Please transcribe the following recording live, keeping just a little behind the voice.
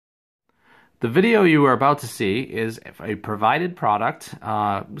The video you are about to see is a provided product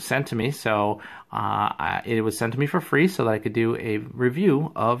sent to me, so it was sent to me for free so that I could do a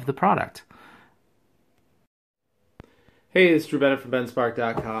review of the product. Hey, it's Drew Bennett from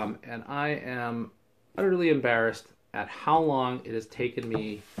BenSpark.com, and I am utterly embarrassed at how long it has taken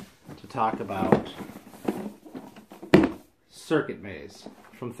me to talk about Circuit Maze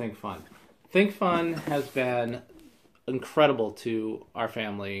from ThinkFun. ThinkFun has been incredible to our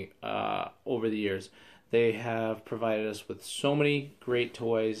family over the years. They have provided us with so many great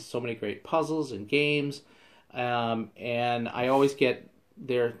toys, so many great puzzles and games, and I always get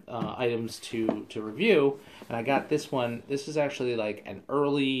their items to review, and I got this one. This is actually like an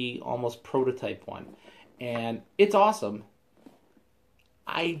early, almost prototype one, and it's awesome.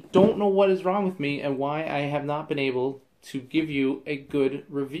 I don't know what is wrong with me and why I have not been able to give you a good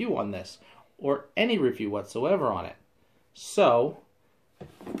review on this, or any review whatsoever on it. So,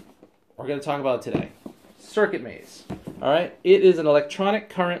 we're going to talk about it today. Circuit Maze. Alright, it is an electronic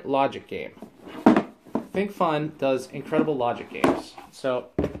current logic game. ThinkFun does incredible logic games. So,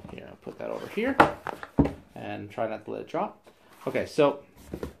 here, I'll put that over here, and try not to let it drop. Okay, so,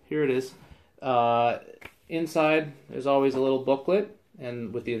 here it is. Inside, there's always a little booklet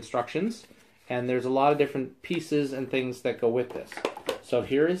and with the instructions, and there's a lot of different pieces and things that go with this. So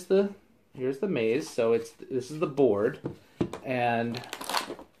here's the maze. So this is the board, and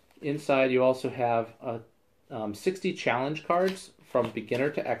inside you also have 60 challenge cards from beginner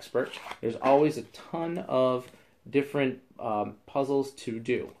to expert. There's always a ton of different puzzles to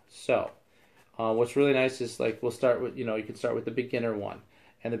do. So what's really nice is, like, we'll start with, you can start with the beginner one,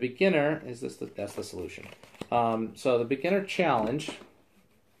 and the beginner is that's the solution. So the beginner challenge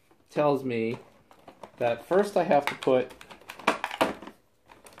tells me that first I have to put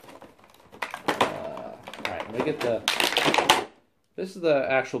this is the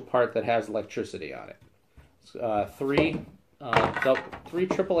actual part that has electricity on it. Three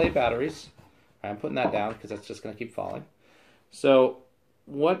AAA batteries. I'm putting that down because that's just going to keep falling. So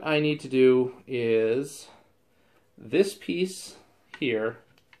what I need to do is, this piece here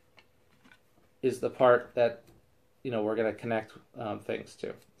is the part that we're going to connect things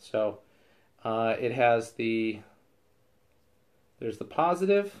to. So it has there's the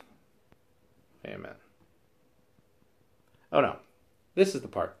positive. Wait a minute. Oh no, this is the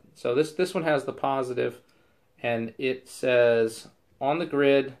part. So this one has the positive, and it says on the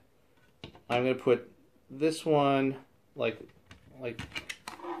grid, I'm going to put this one like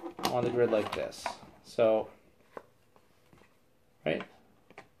on the grid like this. So, right?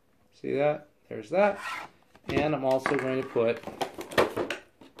 See that? There's that. And I'm also going to put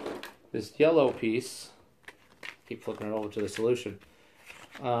this yellow piece. Keep flipping it over to the solution.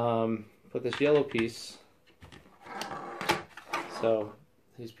 Put this yellow piece. So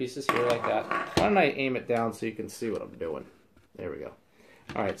these pieces here like that. Why don't I aim it down so you can see what I'm doing? There we go.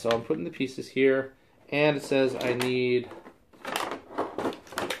 All right, so I'm putting the pieces here, and it says I need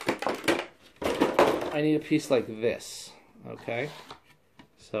a piece like this. Okay,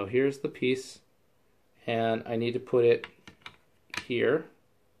 so here's the piece, and I need to put it here.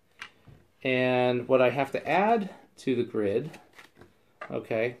 And what I have to add to the grid,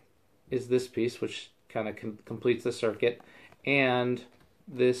 okay, is this piece, which kind of completes the circuit, and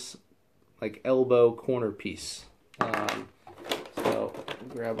this like elbow corner piece. So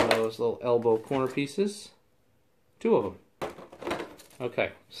grab one of those little elbow corner pieces, 2 of them.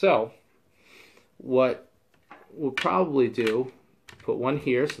 Okay, so what we'll probably do, put one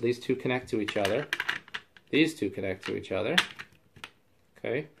here, so these two connect to each other. These two connect to each other.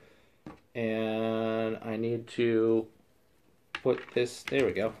 Okay, and I need to put this, there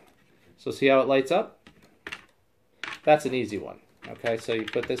we go. So see how it lights up? That's an easy one. Okay, so you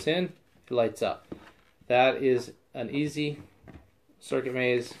put this in, it lights up. That is an easy circuit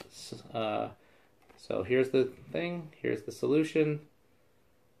maze. So here's the thing, here's the solution.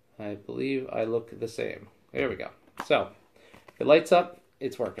 I believe I look the same. There we go. So it lights up,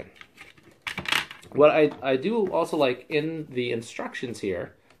 it's working. What I do also like in the instructions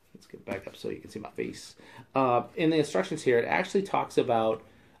here, let's get back up so you can see my face. In the instructions here, it actually talks about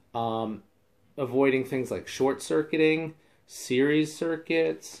avoiding things like short-circuiting, series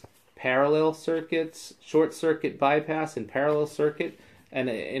circuits, parallel circuits, short circuit bypass, and parallel circuit. And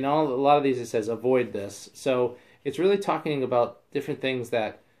in a lot of these it says avoid this. So it's really talking about different things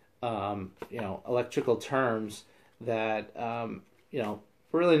that, electrical terms that, we're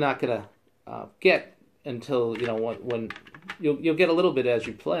really not going to get until, when you'll get a little bit as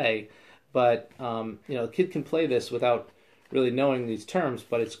you play. But, a kid can play this without really knowing these terms,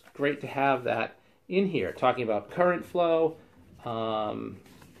 but it's great to have that in here, talking about current flow,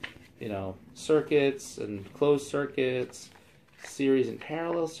 you know, circuits and closed circuits, series and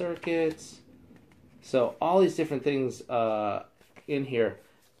parallel circuits. So all these different things in here.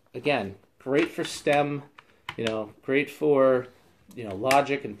 Again, great for STEM, you know, great for, you know,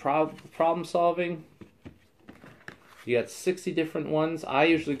 logic and problem solving. You got 60 different ones. I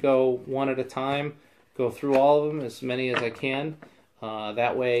usually go one at a time, go through all of them, as many as I can.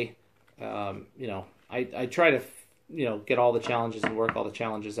 That way, you know, I try to, you know, get all the challenges and work all the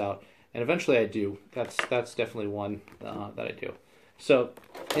challenges out. And eventually I do. That's definitely one that I do. So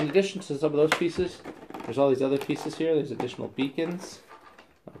in addition to some of those pieces, there's all these other pieces here. There's additional beacons.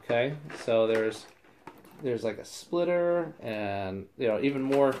 Okay, so there's like a splitter and, you know, even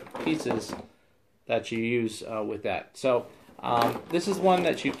more pieces that you use with that. So this is one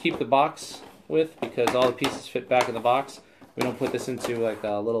that you keep the box with because all the pieces fit back in the box. We don't put this into like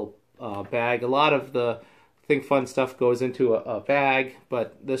a little bag. A lot of the ThinkFun stuff goes into a bag,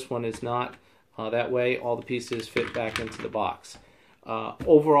 but this one is not that way. All the pieces fit back into the box.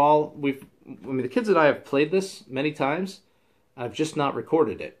 Overall, the kids and I have played this many times. I've just not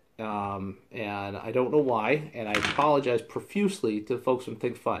recorded it. And I don't know why, and I apologize profusely to the folks from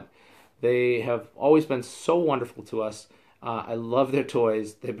ThinkFun. They have always been so wonderful to us. I love their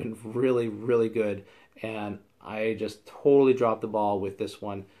toys. They've been really, really good, and I just totally dropped the ball with this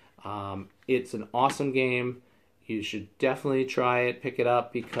one. It's an awesome game. You should definitely try it, pick it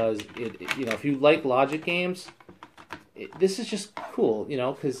up, because you know, if you like logic games, this is just cool, you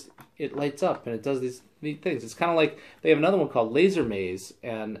know, because it lights up and it does these neat things. It's kind of like they have another one called Laser Maze,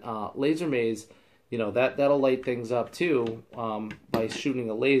 and Laser Maze, you know, that'll light things up too by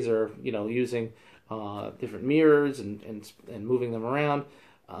shooting a laser, you know, using different mirrors and moving them around.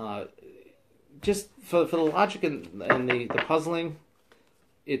 Just for the logic and the puzzling,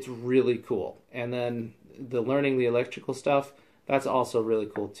 it's really cool. And then the learning the electrical stuff, that's also really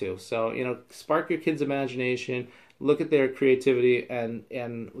cool too. So, you know, spark your kids' imagination, look at their creativity and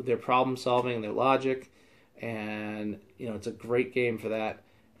their problem solving and their logic, and, you know, it's a great game for that,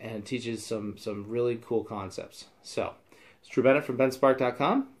 and it teaches some really cool concepts. So, it's Drew Bennett from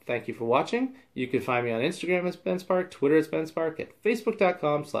benspark.com. Thank you for watching. You can find me on Instagram as benspark, Twitter as benspark, at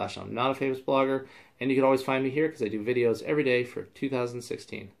facebook.com/I'm not a famous blogger, and you can always find me here because I do videos every day for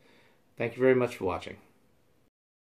 2016. Thank you very much for watching.